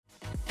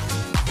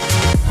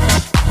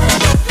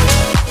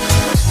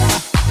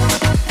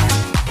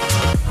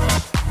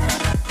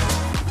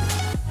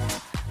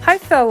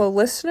fellow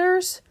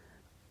listeners,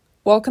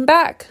 welcome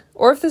back.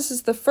 Or if this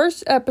is the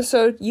first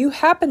episode you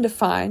happen to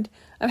find,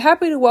 I'm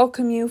happy to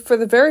welcome you for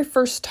the very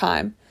first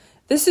time.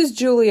 This is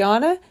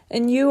Juliana,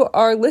 and you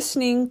are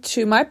listening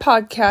to my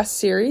podcast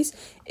series,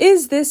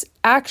 Is This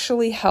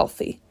Actually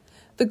Healthy?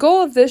 The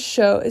goal of this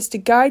show is to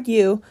guide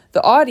you,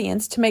 the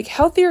audience, to make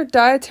healthier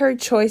dietary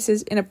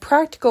choices in a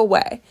practical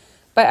way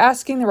by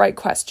asking the right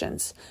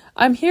questions.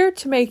 I'm here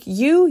to make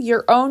you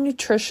your own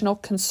nutritional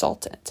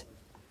consultant.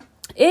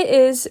 It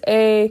is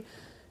a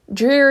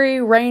dreary,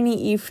 rainy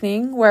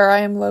evening where I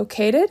am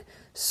located,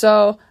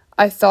 so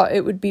I thought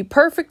it would be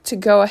perfect to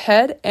go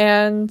ahead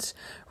and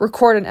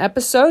record an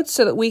episode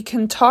so that we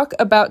can talk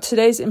about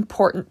today's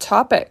important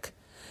topic.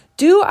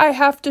 Do I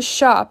have to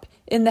shop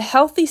in the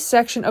healthy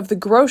section of the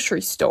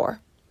grocery store?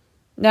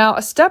 Now,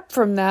 a step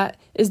from that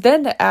is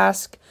then to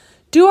ask,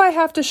 do I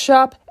have to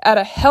shop at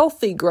a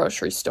healthy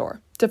grocery store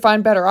to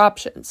find better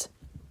options?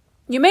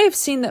 You may have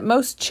seen that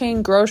most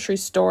chain grocery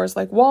stores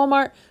like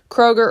Walmart,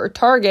 Kroger, or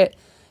Target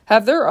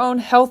have their own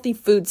healthy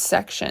food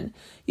section,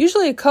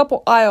 usually a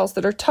couple aisles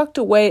that are tucked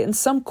away in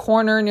some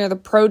corner near the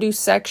produce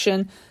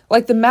section,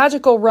 like the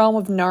magical realm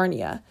of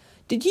Narnia.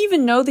 Did you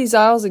even know these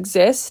aisles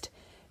exist?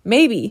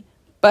 Maybe,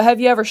 but have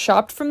you ever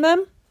shopped from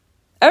them?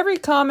 Every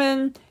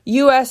common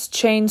U.S.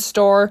 chain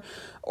store,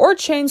 or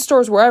chain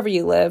stores wherever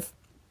you live,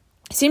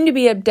 seem to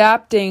be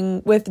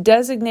adapting with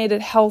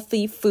designated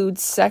healthy food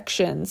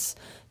sections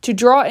to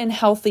draw in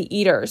healthy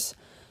eaters.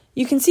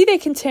 You can see they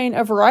contain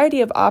a variety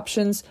of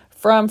options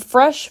from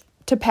fresh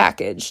to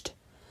packaged.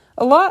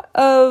 A lot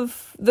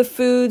of the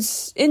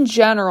foods in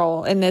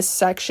general in this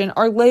section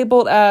are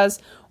labeled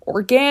as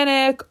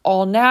organic,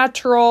 all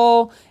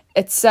natural,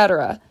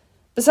 etc.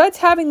 Besides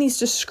having these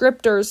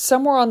descriptors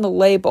somewhere on the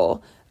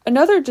label,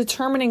 another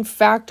determining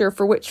factor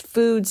for which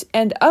foods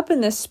end up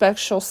in this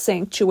special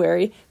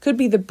sanctuary could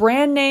be the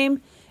brand name,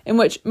 in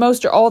which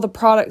most or all the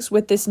products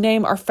with this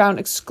name are found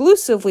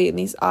exclusively in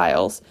these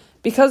aisles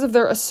because of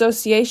their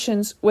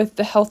associations with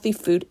the healthy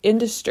food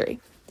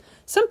industry.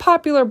 Some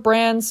popular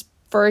brands,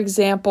 for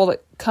example,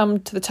 that come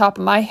to the top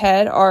of my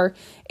head are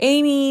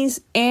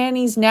Amy's,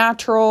 Annie's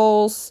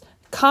Naturals,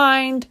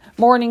 Kind,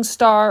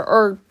 Morningstar,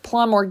 or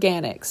Plum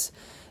Organics.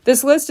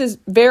 This list is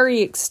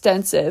very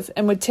extensive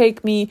and would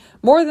take me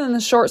more than the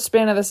short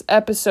span of this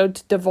episode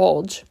to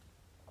divulge,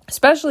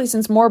 especially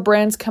since more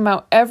brands come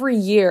out every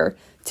year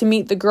to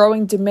meet the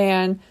growing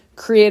demand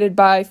created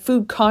by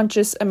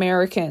food-conscious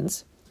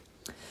Americans.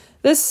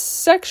 This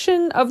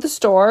section of the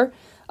store,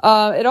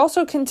 it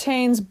also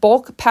contains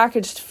bulk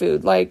packaged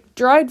food like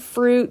dried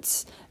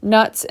fruits,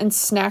 nuts, and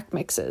snack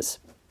mixes.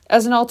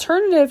 As an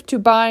alternative to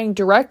buying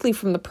directly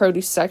from the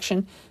produce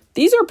section,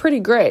 these are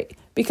pretty great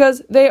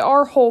because they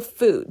are whole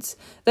foods.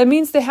 That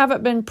means they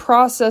haven't been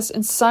processed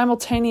and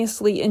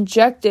simultaneously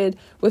injected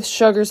with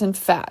sugars and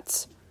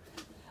fats.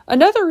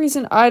 Another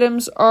reason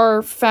items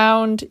are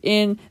found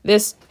in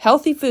this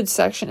healthy food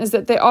section is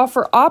that they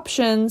offer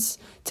options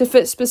to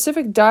fit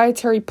specific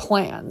dietary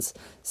plans,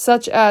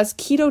 such as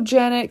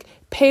ketogenic,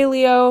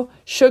 paleo,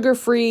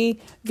 sugar-free,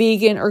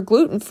 vegan, or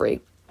gluten-free.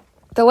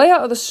 The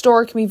layout of the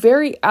store can be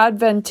very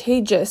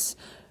advantageous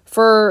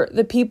for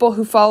the people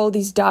who follow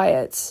these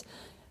diets,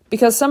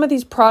 because some of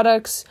these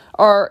products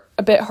are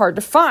a bit hard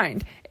to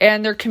find,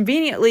 and they're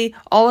conveniently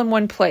all in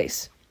one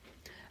place.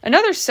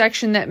 Another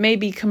section that may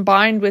be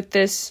combined with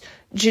this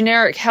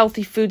generic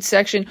healthy food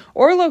section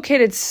or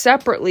located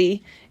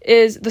separately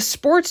is the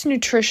sports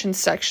nutrition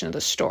section of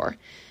the store.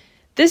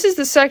 This is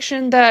the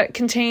section that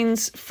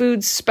contains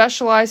foods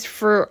specialized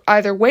for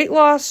either weight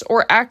loss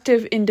or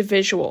active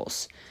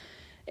individuals.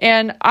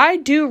 And I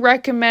do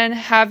recommend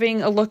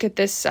having a look at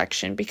this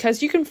section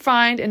because you can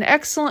find an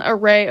excellent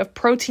array of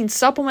protein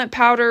supplement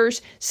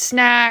powders,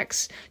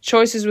 snacks,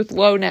 choices with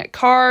low net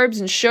carbs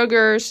and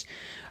sugars.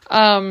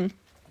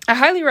 I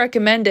highly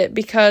recommend it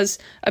because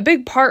a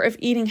big part of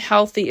eating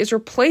healthy is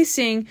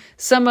replacing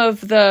some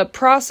of the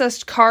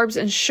processed carbs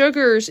and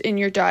sugars in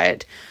your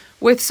diet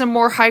with some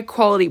more high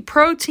quality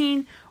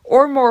protein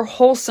or more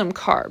wholesome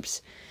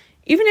carbs.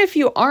 Even if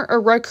you aren't a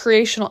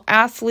recreational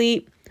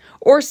athlete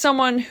or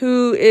someone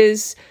who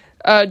is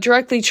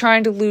directly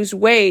trying to lose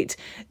weight,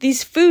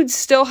 these foods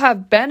still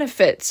have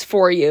benefits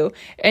for you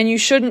and you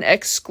shouldn't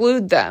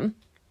exclude them.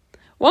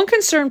 One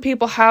concern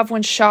people have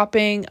when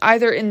shopping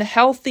either in the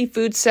healthy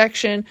food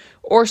section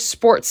or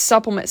sports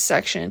supplement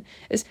section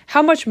is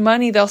how much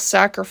money they'll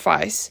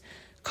sacrifice.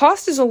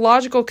 Cost is a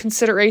logical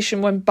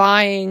consideration when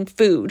buying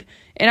food,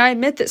 and I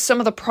admit that some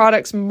of the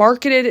products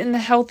marketed in the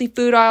healthy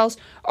food aisles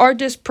are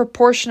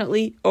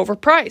disproportionately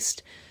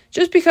overpriced,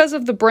 just because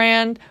of the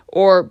brand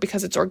or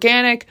because it's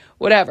organic,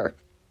 whatever.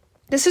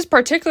 This is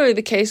particularly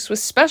the case with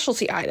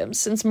specialty items,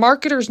 since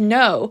marketers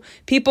know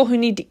people who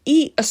need to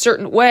eat a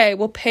certain way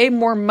will pay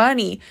more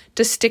money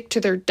to stick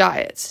to their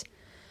diets.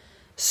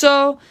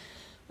 So,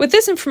 with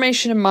this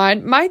information in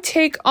mind, my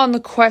take on the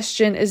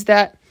question is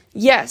that,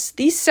 yes,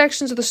 these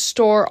sections of the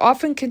store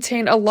often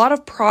contain a lot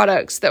of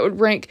products that would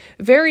rank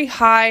very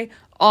high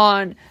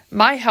on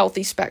my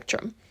healthy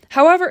spectrum.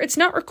 However, it's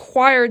not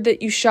required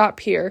that you shop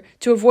here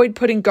to avoid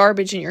putting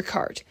garbage in your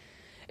cart.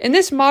 In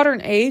this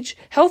modern age,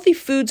 healthy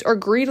foods are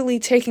greedily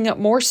taking up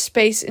more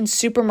space in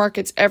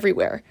supermarkets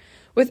everywhere.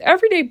 With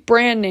everyday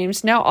brand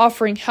names now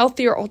offering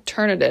healthier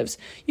alternatives,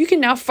 you can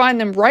now find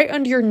them right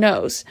under your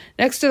nose,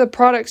 next to the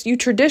products you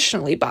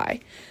traditionally buy.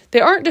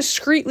 They aren't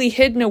discreetly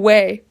hidden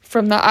away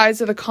from the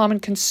eyes of the common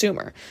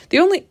consumer. The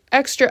only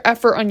extra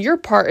effort on your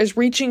part is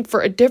reaching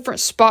for a different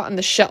spot on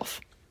the shelf.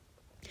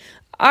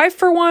 I,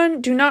 for one,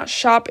 do not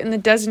shop in the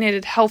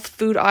designated health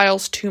food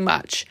aisles too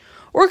much,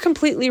 or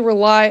completely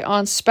rely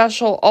on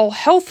special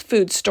all-health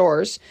food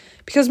stores,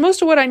 because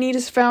most of what I need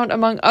is found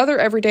among other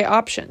everyday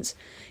options.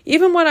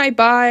 Even when I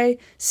buy,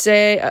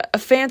 say, a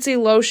fancy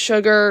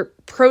low-sugar,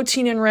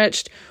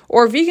 protein-enriched,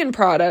 or vegan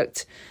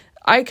product,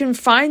 I can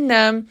find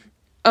them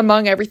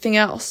among everything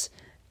else.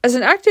 As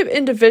an active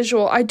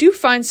individual, I do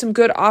find some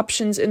good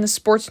options in the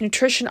sports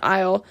nutrition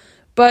aisle,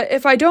 but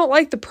if I don't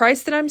like the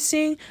price that I'm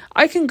seeing,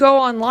 I can go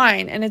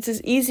online, and it's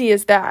as easy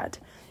as that.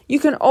 You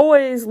can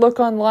always look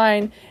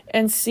online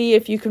and see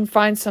if you can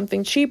find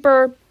something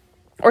cheaper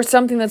or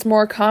something that's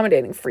more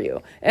accommodating for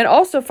you, and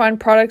also find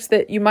products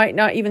that you might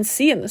not even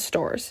see in the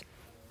stores.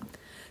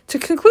 To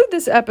conclude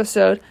this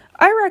episode,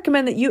 I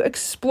recommend that you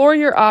explore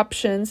your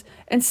options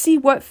and see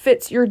what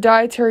fits your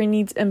dietary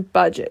needs and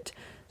budget.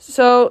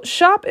 So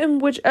shop in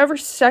whichever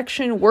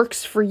section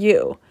works for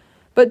you.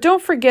 But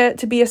don't forget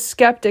to be a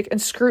skeptic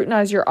and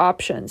scrutinize your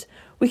options.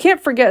 We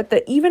can't forget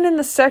that even in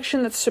the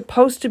section that's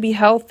supposed to be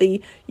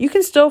healthy, you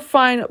can still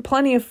find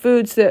plenty of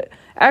foods that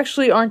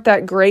actually aren't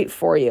that great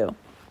for you.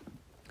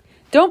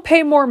 Don't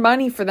pay more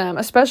money for them,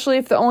 especially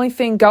if the only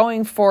thing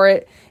going for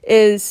it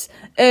is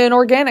an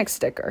organic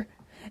sticker.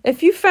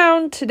 If you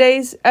found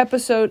today's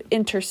episode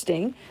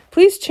interesting,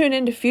 please tune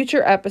in to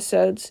future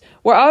episodes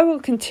where I will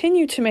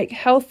continue to make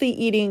healthy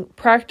eating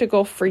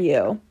practical for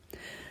you.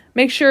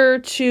 Make sure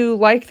to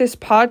like this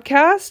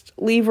podcast,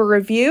 leave a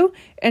review,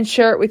 and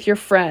share it with your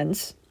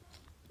friends.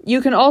 You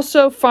can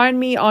also find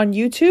me on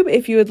YouTube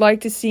if you would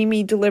like to see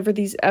me deliver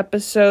these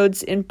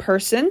episodes in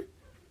person.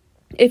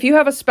 If you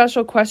have a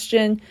special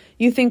question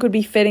you think would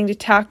be fitting to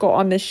tackle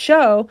on this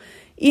show,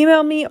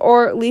 email me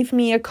or leave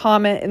me a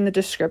comment in the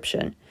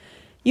description.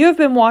 You have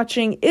been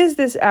watching Is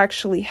This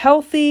Actually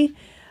Healthy?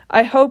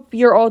 I hope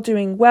you're all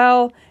doing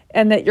well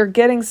and that you're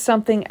getting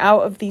something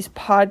out of these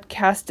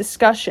podcast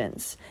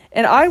discussions.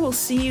 And I will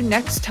see you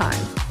next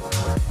time.